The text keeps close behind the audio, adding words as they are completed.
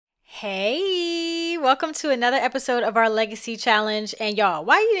Hey, welcome to another episode of our Legacy Challenge. And y'all,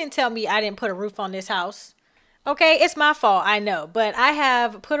 why you didn't tell me I didn't put a roof on this house? Okay, it's my fault, I know, but I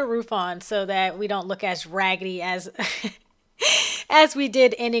have put a roof on so that we don't look as raggedy as as we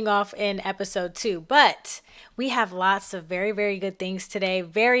did ending off in episode 2. But we have lots of very, very good things today.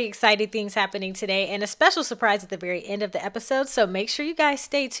 Very exciting things happening today and a special surprise at the very end of the episode. So make sure you guys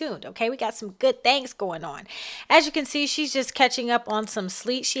stay tuned, okay? We got some good things going on. As you can see, she's just catching up on some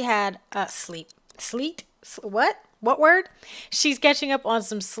sleep. She had sleep? What? What word? She's catching up on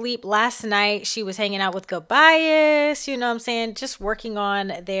some sleep. Last night, she was hanging out with Gobias, you know what I'm saying? Just working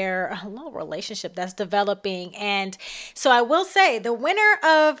on their little relationship that's developing. And so I will say the winner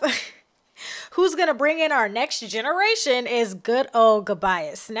of who's going to bring in our next generation is good old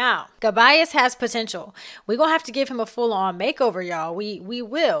Gobias. Now, Gobias has potential. We're going to have to give him a full-on makeover, y'all. We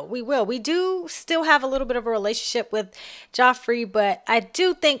will. We do still have a little bit of a relationship with Joffrey, but I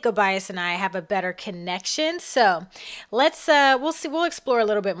do think Gobias and I have a better connection. So let's, we'll explore a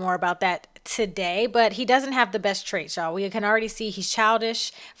little bit more about that today, but he doesn't have the best traits, y'all. We can already see he's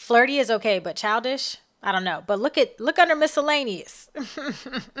childish. Flirty is okay, but childish? I don't know, but look under miscellaneous.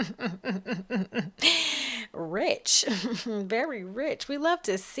 Rich, very rich. We love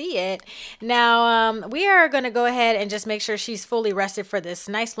to see it. Now, we are going to go ahead and just make sure she's fully rested for this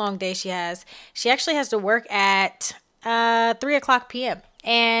nice long day she has. She actually has to work at 3 o'clock p.m.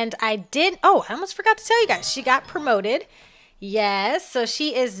 And I almost forgot to tell you guys, she got promoted. Yes, so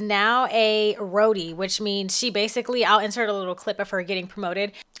she is now a roadie, which means she basically, I'll insert a little clip of her getting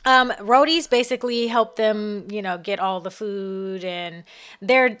promoted. Roadies basically help them, get all the food, and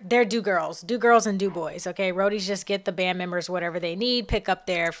they're do girls and do boys. Okay, roadies just get the band members whatever they need, pick up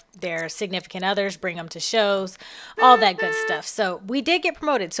their significant others, bring them to shows, all that good stuff. So we did get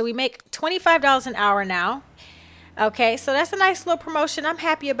promoted. So we make $25 an hour now. Okay, so that's a nice little promotion. I'm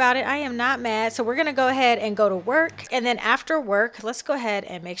happy about it. I am not mad. So we're going to go ahead and go to work. And then after work, let's go ahead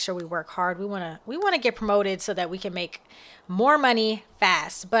and make sure we work hard. We want to get promoted so that we can make more money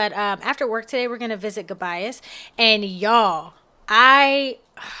fast. But after work today, we're going to visit Gobias. And y'all, I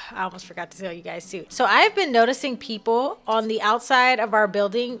almost forgot to tell you guys too. So I've been noticing people on the outside of our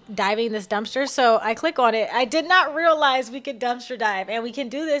building diving this dumpster. So I click on it. I did not realize we could dumpster dive, and we can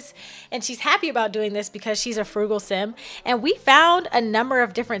do this. And she's happy about doing this because she's a frugal sim. And we found a number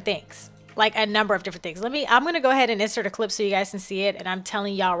of different things. I'm going to go ahead and insert a clip so you guys can see it. And I'm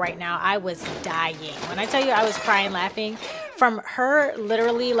telling y'all right now, I was dying. When I tell you I was crying, laughing from her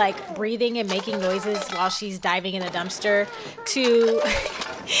literally breathing and making noises while she's diving in the dumpster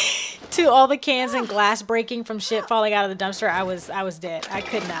to all the cans and glass breaking from shit falling out of the dumpster. I was dead. I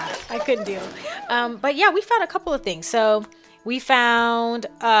couldn't deal. But yeah, we found a couple of things. So we found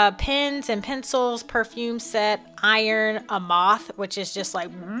pens and pencils, perfume set, iron, a moth, which is just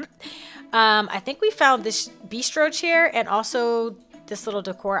I think we found this bistro chair and also this little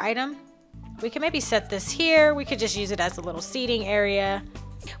decor item. We can maybe set this here. We could just use it as a little seating area.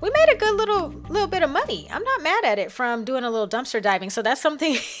 We made a good little bit of money. I'm not mad at it from doing a little dumpster diving. So that's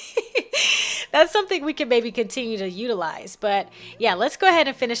something that's something we can maybe continue to utilize. But yeah, let's go ahead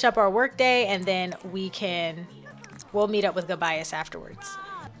and finish up our work day, and then we'll meet up with Gobias afterwards.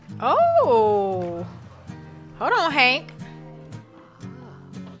 Oh, hold on, Hank.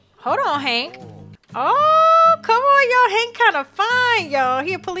 Oh, come on, y'all. Hank kind of fine, y'all.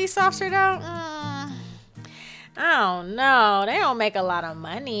 He a police officer, though? I don't know. They don't make a lot of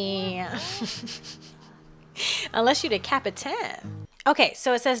money. Unless you're the Capitan. Okay,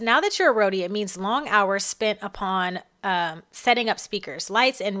 so it says, now that you're a roadie, it means long hours spent upon setting up speakers,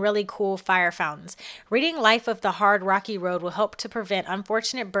 lights, and really cool fire fountains. Reading Life of the Hard Rocky Road will help to prevent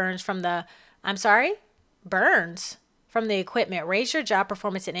unfortunate burns from the... Burns? From the equipment. Raise your job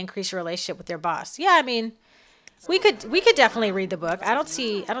performance and increase your relationship with your boss. Yeah, I mean, we could definitely read the book. I don't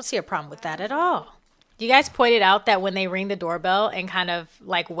see a problem with that at all. You guys pointed out that when they ring the doorbell and kind of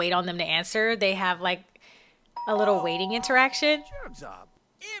wait on them to answer, they have a little waiting interaction.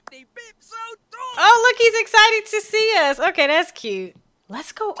 Oh, look, he's excited to see us. Okay, that's cute.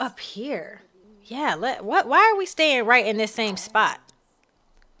 Let's go up here. Yeah, why are we staying right in this same spot?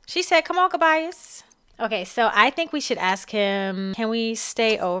 She said, come on, Gobias. Okay, so I think we should ask him, can we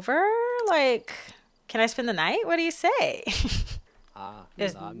stay over? Can I spend the night? What do you say?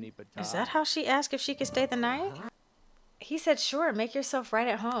 Is that how she asked if she could stay the night? He said, sure, make yourself right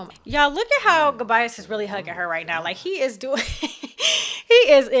at home. Y'all, look at how Gobias is really hugging her right now. He is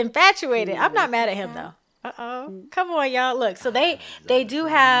infatuated. I'm not mad at him, though. Uh-oh. Come on, y'all. Look, so they do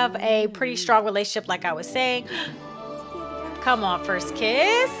have a pretty strong relationship, like I was saying. Come on, first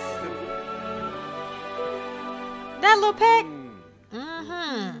kiss. That little peck?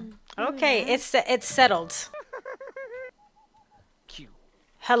 Okay, it's settled.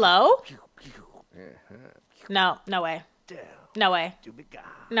 Hello? No, no way. No way.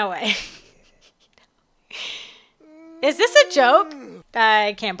 No way. Is this a joke?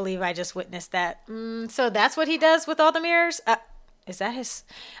 I can't believe I just witnessed that. So that's what he does with all the mirrors? Is that his?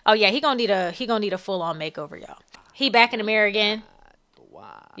 Oh yeah, he gonna need a full-on makeover, y'all. He back in the mirror again.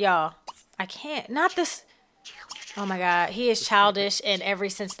 Y'all, I can't. Not this. Oh my God, he is childish in every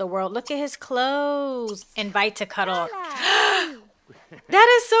sense of the world. Look at his clothes. Invite to cuddle.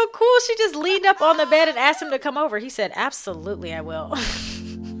 That is so cool. She just leaned up on the bed and asked him to come over. He said, absolutely, I will.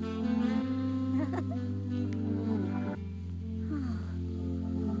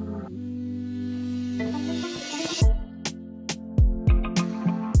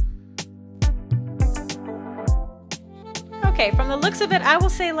 Okay, from the looks of it, I will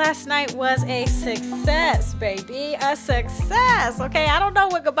say last night was a success, baby. A success. Okay, I don't know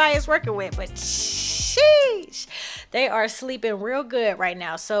what Goodbye is working with, but sheesh. They are sleeping real good right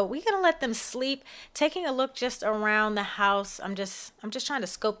now. So we're going to let them sleep. Taking a look just around the house. I'm just trying to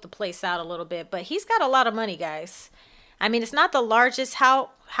scope the place out a little bit. But he's got a lot of money, guys. I mean, it's not the largest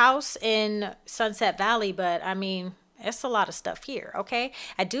house in Sunset Valley, but I mean, it's a lot of stuff here, okay?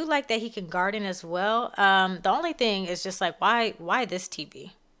 I do like that he can garden as well. The only thing is just like, why this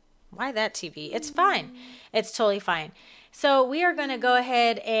TV? Why that TV? It's fine. It's totally fine. So we are going to go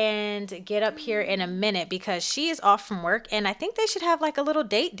ahead and get up here in a minute because she is off from work. And I think they should have like a little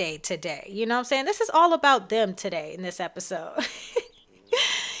date day today. You know what I'm saying? This is all about them today in this episode.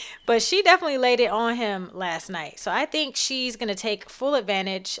 But she definitely laid it on him last night. So I think she's going to take full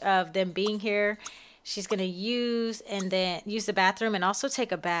advantage of them being here. She's going to use the bathroom and also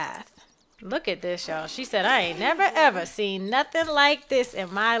take a bath. Look at this, y'all. She said, I ain't never, ever seen nothing like this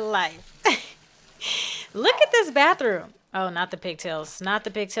in my life. Look at this bathroom. Oh, not the pigtails. Not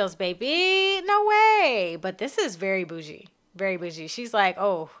the pigtails, baby. No way. But this is very bougie. Very bougie. She's like,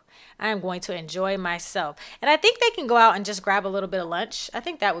 oh, I'm going to enjoy myself. And I think they can go out and just grab a little bit of lunch. I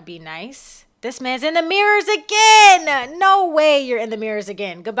think that would be nice. This man's in the mirrors again. No way you're in the mirrors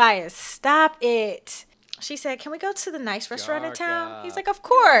again. Goodbye. Stop it. She said, can we go to the nice restaurant in town? He's like, of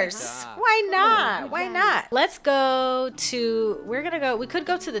course. Why not? Why not? Let's go to, we could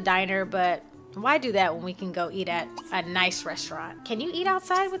go to the diner, but why do that when we can go eat at a nice restaurant? Can you eat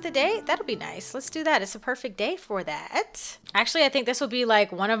outside with the date? That'll be nice. Let's do that. It's a perfect day for that. Actually, I think this will be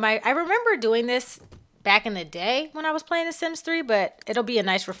like one of my, I remember doing this back in the day when I was playing The Sims 3, but it'll be a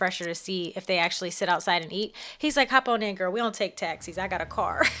nice refresher to see if they actually sit outside and eat. He's like, hop on in, girl. We don't take taxis. I got a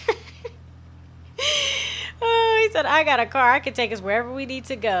car. Oh, he said, I got a car. I can take us wherever we need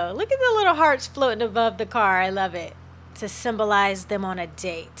to go. Look at the little hearts floating above the car. I love it. To symbolize them on a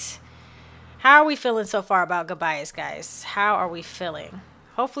date. How are we feeling so far about goodbyes, guys? How are we feeling?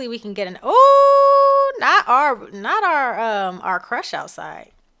 Hopefully we can get an, oh, not our crush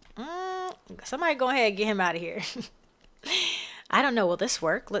outside. Somebody go ahead and get him out of here. I don't know. Will this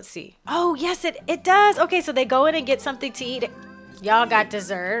work? Let's see. Oh, yes, it does. Okay, so they go in and get something to eat. Y'all got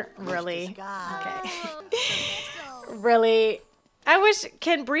dessert? Really? Okay. Really? I wish,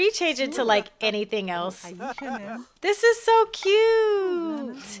 can Bree change it to like anything else? This is so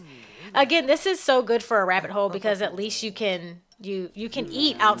cute. Again, this is so good for a rabbit hole because at least you can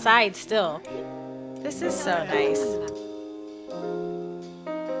eat outside still. This is so nice.